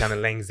Chinatown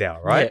and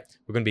Langzhou, right? Yeah.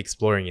 We're going to be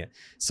exploring it.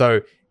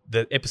 So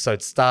the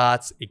episode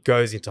starts, it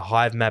goes into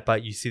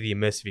Hivemapper, you see the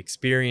immersive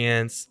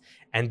experience,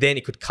 and then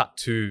it could cut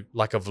to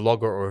like a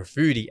vlogger or a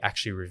foodie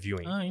actually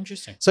reviewing. Oh,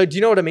 interesting. So do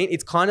you know what I mean?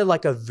 It's kind of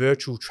like a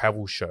virtual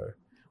travel show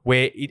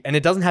where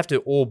it doesn't have to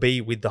all be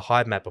with the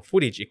Hivemapper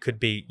footage. It could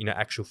be,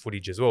 actual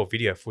footage as well,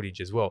 video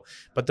footage as well.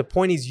 But the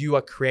point is you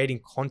are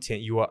creating content,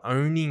 you are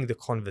owning the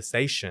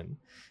conversation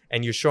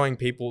and you're showing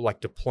people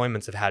like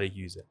deployments of how to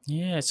use it.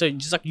 Yeah. So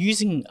just like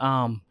using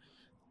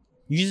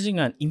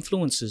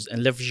influencers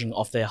and leveraging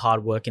off their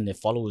hard work and their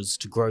followers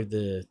to grow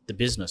the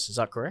business. Is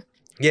that correct?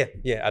 Yeah,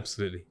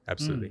 absolutely.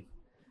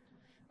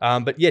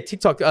 But yeah,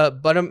 TikTok,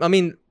 but I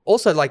mean,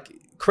 also like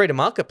create a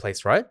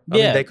marketplace, right? I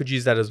mean, they could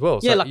use that as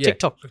well. Yeah, so,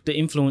 TikTok, the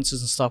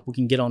influencers and stuff, we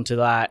can get onto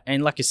that.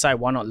 And like you say,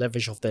 why not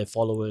leverage off their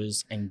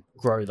followers and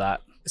grow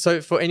that? So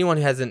for anyone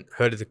who hasn't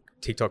heard of the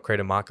TikTok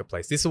Creator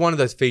Marketplace, this is one of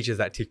those features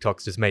that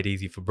TikTok's just made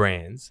easy for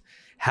brands.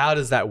 How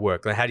does that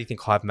work? Like, how do you think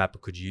Hivemapper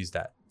could use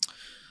that?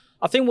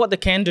 I think what they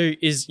can do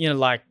is,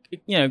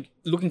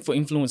 looking for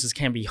influencers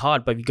can be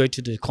hard, but if you go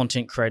to the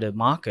content creator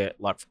market,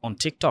 like on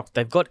TikTok,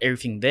 they've got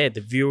everything there.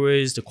 The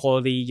viewers, the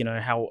quality,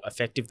 how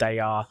effective they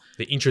are.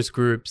 The interest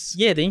groups.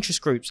 Yeah, the interest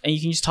groups. And you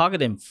can just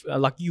target them.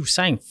 Like you were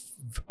saying,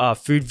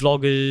 food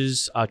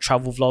vloggers,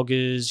 travel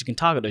vloggers, you can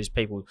target those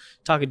people,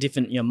 target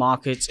different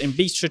markets and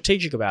be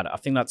strategic about it. I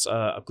think that's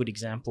a good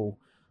example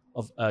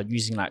of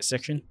using that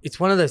section. It's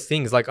one of those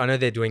things, like I know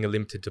they're doing a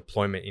limited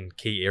deployment in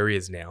key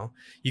areas now.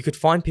 You could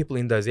find people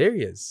in those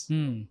areas.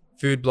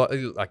 Food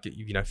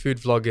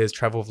vloggers,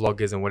 travel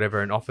vloggers and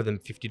whatever, and offer them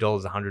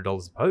 $50,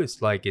 $100 a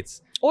post. Like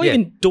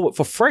even do it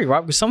for free,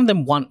 right? Because some of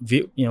them want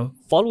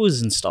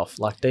followers and stuff.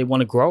 Like they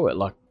want to grow it,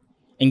 like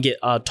and get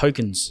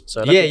tokens.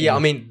 So I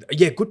mean,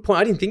 good point.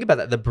 I didn't think about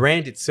that. The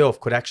brand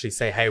itself could actually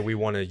say, hey, we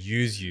want to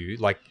use you,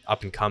 like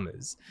up and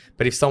comers.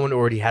 But if someone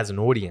already has an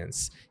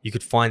audience, you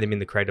could find them in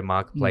the creator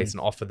marketplace and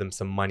offer them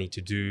some money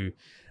to do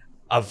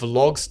a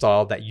vlog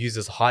style that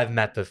uses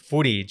Hivemapper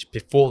footage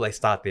before they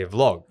start their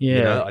vlog.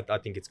 I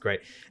think it's great.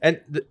 And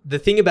the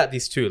thing about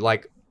this too,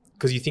 like,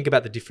 because you think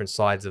about the different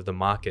sides of the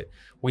market,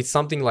 with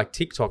something like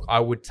TikTok, I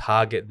would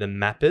target the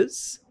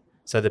mappers.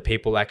 So the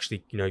people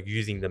actually,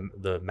 using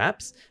the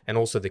maps, and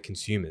also the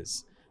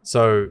consumers.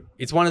 So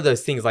it's one of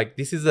those things, like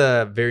this is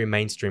a very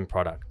mainstream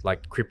product,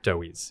 like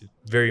crypto is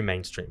very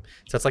mainstream.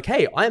 So it's like,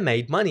 hey, I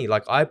made money.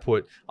 Like I'm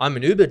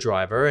an Uber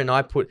driver and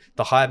I put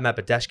the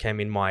Hivemapper dash cam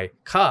in my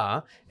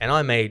car and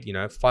I made,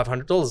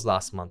 $500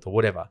 last month or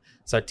whatever.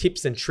 So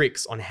tips and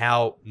tricks on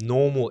how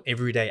normal,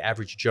 everyday,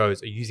 average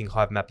Joes are using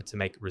Hivemapper to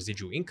make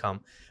residual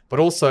income, but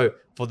also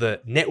for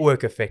the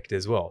network effect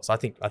as well. So I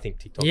think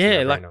TikTok's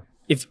a no-brainer.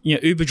 If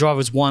Uber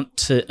drivers want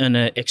to earn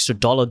an extra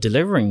 $1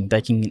 delivering,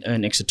 they can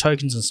earn extra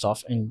tokens and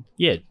stuff, and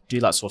do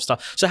that sort of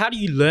stuff. So how do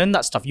you learn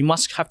that stuff? You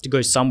must have to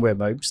go somewhere,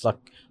 Mobes, like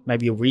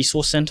maybe a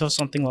resource center or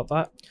something like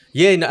that.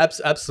 Yeah, no,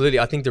 absolutely.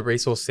 I think the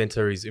resource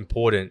center is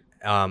important.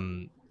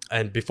 And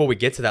before we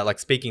get to that, like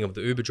speaking of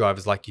the Uber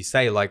drivers, like you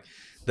say, like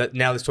that.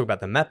 Now let's talk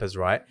about the mappers,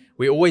 right?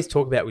 We always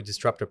talk about with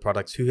disruptor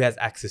products who has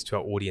access to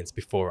our audience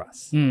before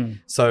us.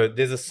 So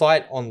there's a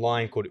site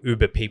online called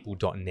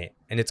uberpeople.net,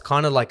 and it's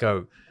kind of like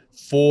a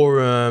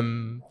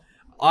forum.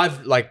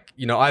 I've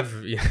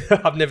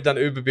never done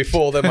Uber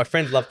before, although my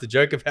friends love to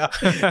joke about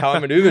how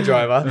I'm an Uber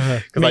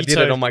driver because I did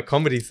it on my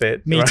comedy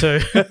set. Me too.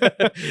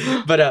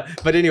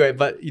 But anyway,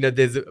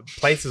 there's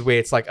places where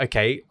it's like,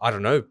 okay, I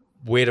don't know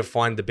where to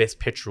find the best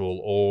petrol,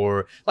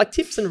 or like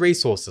tips and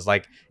resources,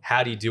 like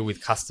how do you deal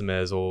with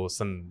customers or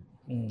some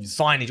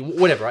signage,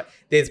 whatever, right?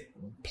 There's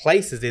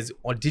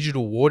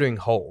digital watering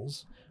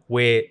holes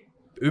where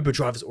Uber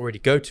drivers already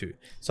go to.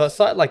 So a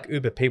site like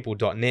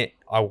uberpeople.net,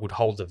 I would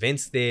hold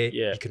events there.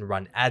 You can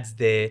run ads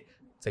there.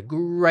 It's a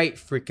great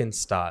freaking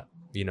start,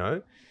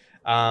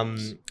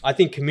 I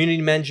think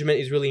community management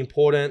is really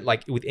important.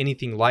 Like with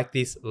anything like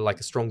this, like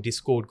a strong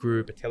Discord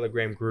group, a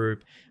Telegram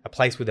group, a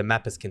place where the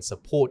mappers can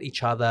support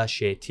each other,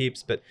 share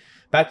tips. But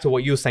back to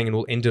what you were saying, and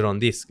we'll end it on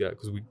this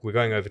because we're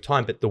going over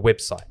time, but the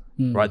website,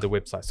 right? The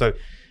website. So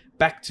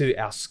back to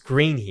our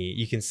screen here,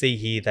 you can see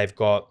here they've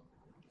got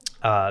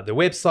the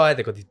website,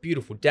 they've got this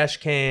beautiful dash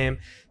cam,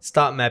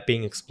 start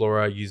mapping,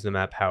 explorer, use the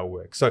map, how it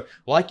works. So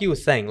like you were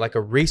saying, like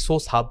a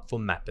resource hub for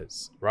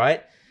mappers,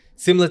 right?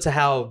 Similar to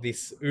how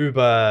this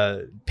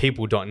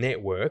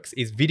uberpeople.net works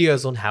is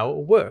videos on how it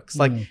works,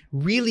 like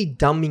really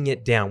dumbing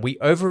it down. We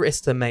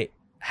overestimate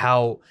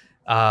how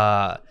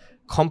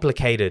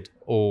complicated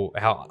or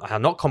how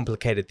not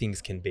complicated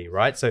things can be,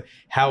 right? So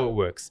how it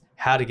works,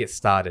 how to get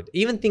started,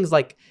 even things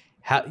like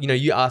how,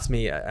 you asked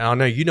me, and I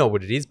know you know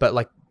what it is, but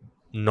like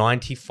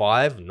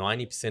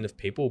 90% of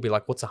people will be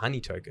like, what's a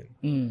honey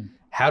token?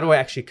 How do I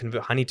actually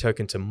convert honey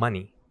token to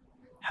money?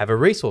 Have a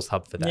resource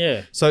hub for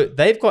that. So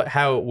they've got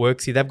how it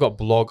works here. They've got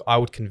blog. I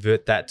would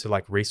convert that to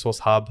like resource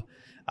hub.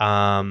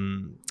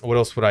 What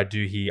else would I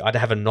do here? I'd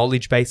have a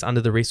knowledge base under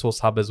the resource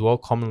hub as well.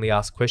 Commonly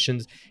asked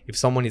questions. If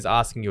someone is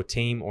asking your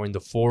team or in the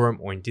forum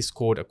or in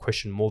Discord a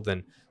question more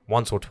than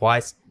once or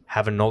twice,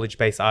 have a knowledge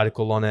base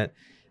article on it.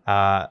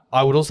 I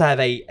would also have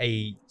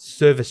a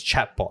service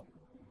chatbot.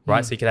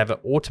 Right. So you could have an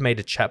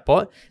automated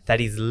chatbot that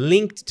is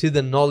linked to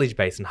the knowledge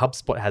base, and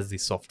HubSpot has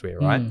this software,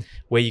 right?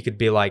 Where you could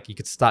be like, you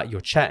could start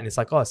your chat and it's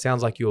like, oh, it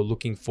sounds like you're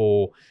looking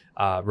for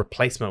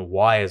replacement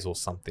wires or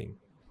something,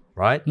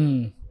 right?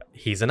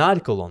 Here's an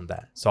article on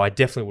that. So I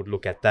definitely would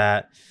look at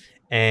that.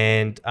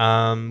 And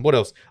what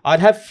else?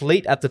 I'd have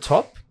Fleet at the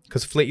top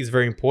because Fleet is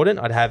very important.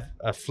 I'd have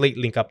a Fleet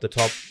link up the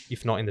top,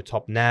 if not in the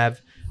top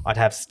nav. I'd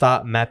have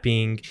start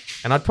mapping,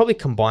 and I'd probably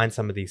combine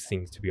some of these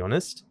things, to be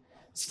honest.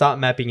 Start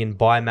mapping and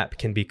buy map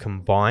can be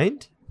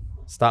combined.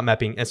 Start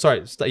mapping and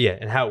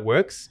and how it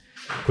works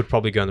could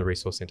probably go in the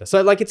resource center.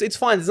 So like it's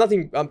fine. There's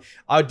nothing.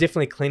 I would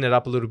definitely clean it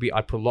up a little bit.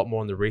 I'd put a lot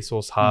more on the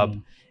resource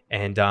hub,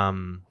 and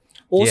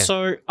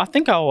Also, I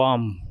think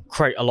I'll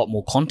create a lot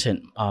more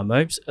content,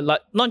 Mobes.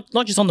 Like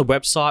not just on the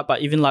website,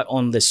 but even like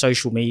on the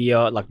social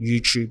media, like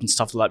YouTube and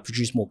stuff like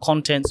produce more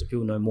content so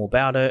people know more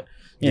about it.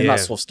 That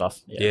sort of stuff.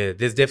 Yeah,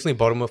 there's definitely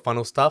bottom of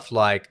funnel stuff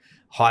like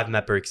Hive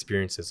Mapper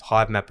experiences,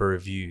 Hive Mapper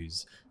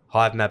reviews,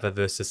 Hive Mapper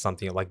versus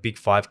something like Big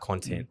Five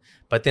content,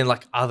 but then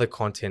like other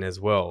content as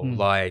well,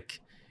 like,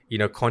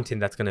 content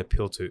that's going to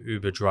appeal to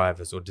Uber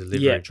drivers or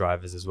delivery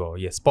drivers as well.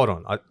 Yeah, spot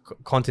on.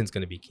 Content's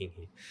going to be king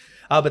here.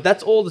 But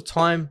that's all the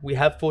time we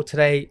have for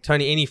today.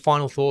 Tony, any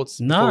final thoughts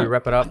before we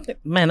wrap it up?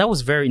 Man, that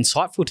was very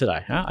insightful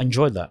today. Huh? I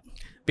enjoyed that.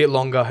 Bit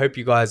longer. Hope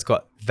you guys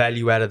got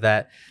value out of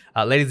that.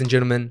 Ladies and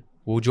gentlemen,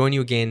 we'll join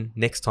you again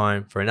next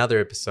time for another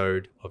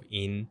episode of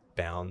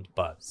Inbound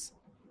Buzz.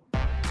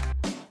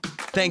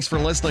 Thanks for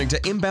listening to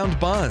Inbound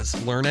Buzz.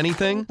 Learn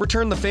anything?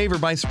 Return the favor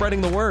by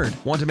spreading the word.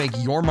 Want to make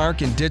your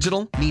mark in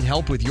digital? Need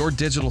help with your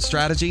digital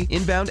strategy,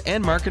 inbound,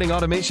 and marketing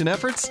automation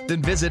efforts?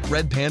 Then visit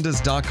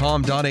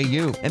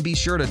redpandas.com.au and be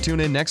sure to tune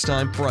in next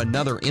time for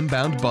another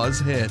Inbound Buzz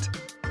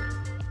hit.